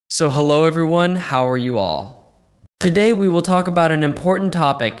So hello everyone, how are you all? Today we will talk about an important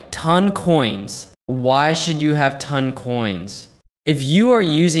topic, ton coins. Why should you have ton coins? If you are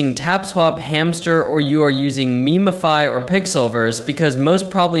using TapSwap, Hamster, or you are using Memify or Pixelverse, because most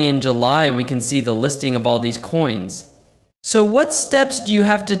probably in July we can see the listing of all these coins. So what steps do you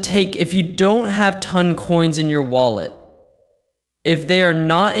have to take if you don't have ton coins in your wallet? If they are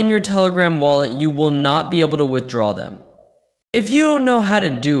not in your Telegram wallet, you will not be able to withdraw them. If you don't know how to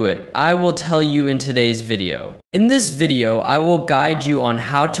do it, I will tell you in today's video. In this video, I will guide you on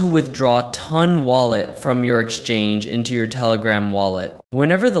how to withdraw ton wallet from your exchange into your Telegram wallet.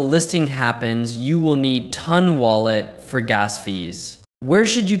 Whenever the listing happens, you will need ton wallet for gas fees. Where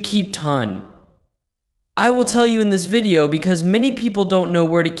should you keep ton? I will tell you in this video because many people don't know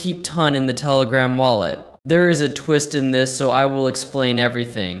where to keep ton in the Telegram wallet. There is a twist in this, so I will explain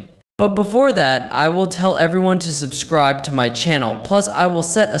everything. But before that, I will tell everyone to subscribe to my channel, plus I will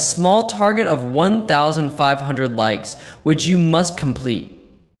set a small target of 1,500 likes, which you must complete.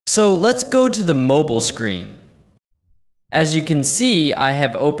 So let's go to the mobile screen. As you can see, I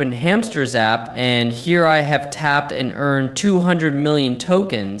have opened Hamster's app, and here I have tapped and earned 200 million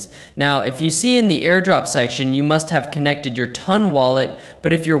tokens. Now, if you see in the airdrop section, you must have connected your ton wallet,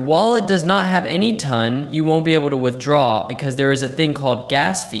 but if your wallet does not have any ton, you won't be able to withdraw because there is a thing called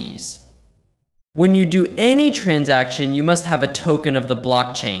gas fees. When you do any transaction, you must have a token of the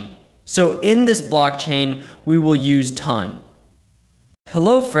blockchain. So in this blockchain, we will use ton.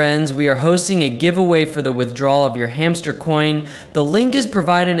 Hello friends, we are hosting a giveaway for the withdrawal of your Hamster coin. The link is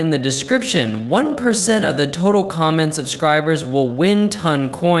provided in the description. 1% of the total comment subscribers will win ton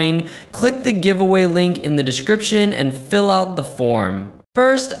coin. Click the giveaway link in the description and fill out the form.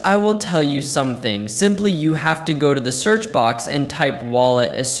 First, I will tell you something. Simply, you have to go to the search box and type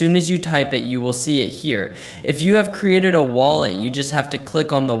wallet. As soon as you type it, you will see it here. If you have created a wallet, you just have to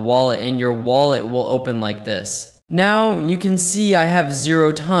click on the wallet and your wallet will open like this. Now, you can see I have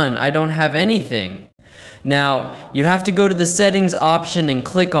 0 ton. I don't have anything. Now, you have to go to the settings option and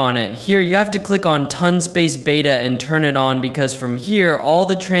click on it. Here, you have to click on ton space beta and turn it on because from here, all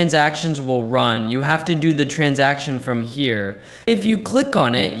the transactions will run. You have to do the transaction from here. If you click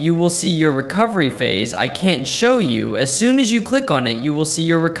on it, you will see your recovery phase. I can't show you. As soon as you click on it, you will see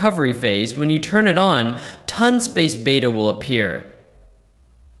your recovery phase. When you turn it on, ton space beta will appear.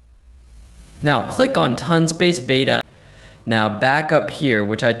 Now, click on ton space beta. Now back up here,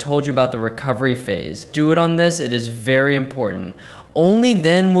 which I told you about the recovery phase. Do it on this, it is very important. Only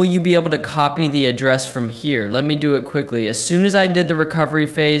then will you be able to copy the address from here. Let me do it quickly. As soon as I did the recovery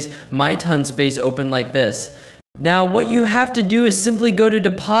phase, my ton space opened like this. Now what you have to do is simply go to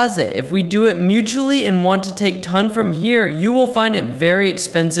deposit. If we do it mutually and want to take ton from here, you will find it very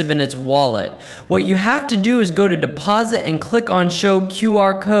expensive in its wallet. What you have to do is go to deposit and click on show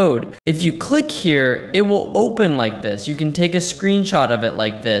QR code. If you click here, it will open like this. You can take a screenshot of it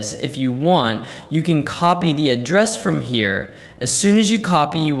like this. If you want, you can copy the address from here. As soon as you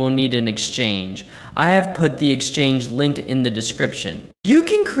copy, you will need an exchange. I have put the exchange linked in the description. You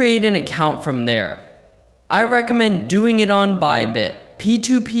can create an account from there. I recommend doing it on Bybit.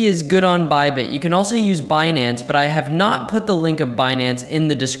 P2P is good on Bybit. You can also use Binance, but I have not put the link of Binance in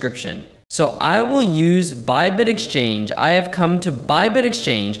the description. So I will use Bybit Exchange. I have come to Bybit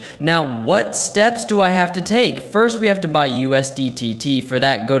Exchange. Now, what steps do I have to take? First, we have to buy USDTT. For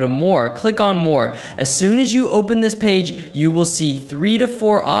that, go to more, click on more. As soon as you open this page, you will see 3 to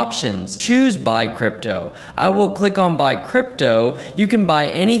 4 options. Choose buy crypto. I will click on buy crypto. You can buy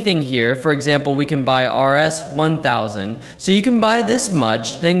anything here. For example, we can buy RS 1000. So you can buy this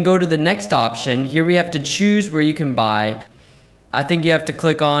much, then go to the next option. Here we have to choose where you can buy. I think you have to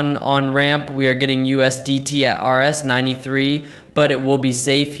click on ramp. We are getting USDT at RS 93, but it will be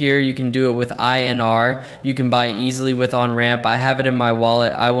safe here. You can do it with INR. You can buy easily with on ramp. I have it in my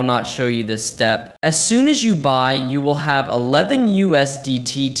wallet. I will not show you this step. As soon as you buy, you will have 11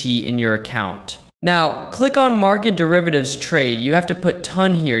 USDTT in your account. Now, click on market derivatives trade. You have to put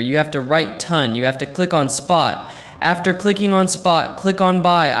ton here. You have to write ton. You have to click on spot. After clicking on spot, click on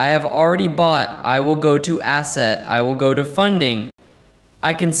buy. I have already bought. I will go to asset. I will go to funding.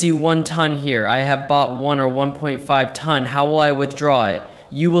 I can see 1 ton here. I have bought 1 or 1.5 ton. How will I withdraw it?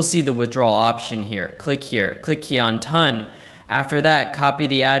 You will see the withdrawal option here. Click here. Click here on ton. After that, copy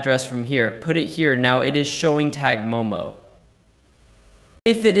the address from here. Put it here. Now it is showing tag Momo.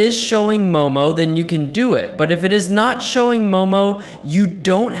 If it is showing Momo, then you can do it. But if it is not showing Momo, you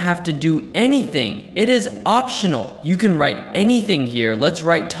don't have to do anything. It is optional. You can write anything here. Let's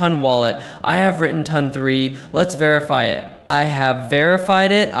write ton wallet. I have written ton 3. Let's verify it. I have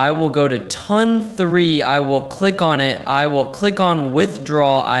verified it. I will go to ton 3. I will click on it. I will click on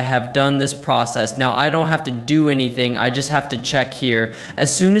withdrawal. I have done this process. Now I don't have to do anything. I just have to check here.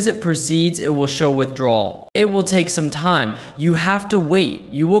 As soon as it proceeds, it will show withdrawal. It will take some time. You have to wait.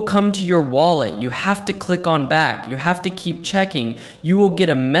 You will come to your wallet. You have to click on back. You have to keep checking. You will get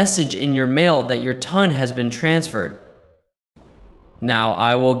a message in your mail that your ton has been transferred. Now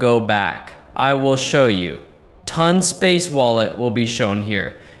I will go back. I will show you. Ton space wallet will be shown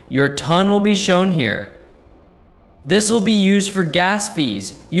here. Your ton will be shown here. This will be used for gas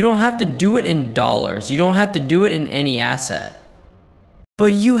fees. You don't have to do it in dollars. You don't have to do it in any asset.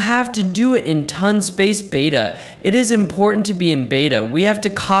 But you have to do it in ton space beta. It is important to be in beta. We have to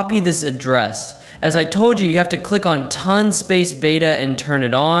copy this address. As I told you, you have to click on ton space beta and turn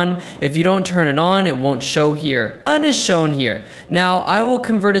it on. If you don't turn it on, it won't show here. Ton is shown here. Now I will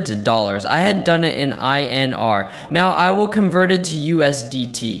convert it to dollars. I had done it in INR. Now I will convert it to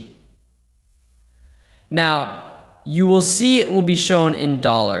USDT. Now you will see it will be shown in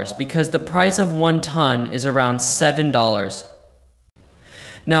dollars because the price of 1 ton is around $7.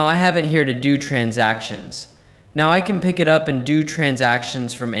 Now I have it here to do transactions. Now I can pick it up and do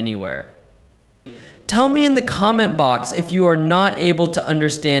transactions from anywhere. Tell me in the comment box if you are not able to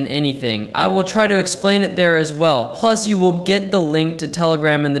understand anything. I will try to explain it there as well. Plus you will get the link to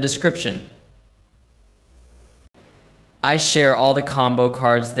Telegram in the description. I share all the combo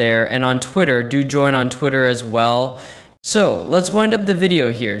cards there, and on Twitter, do join on Twitter as well. So let's wind up the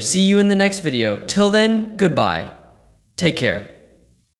video here. See you in the next video. Till then, goodbye. Take care.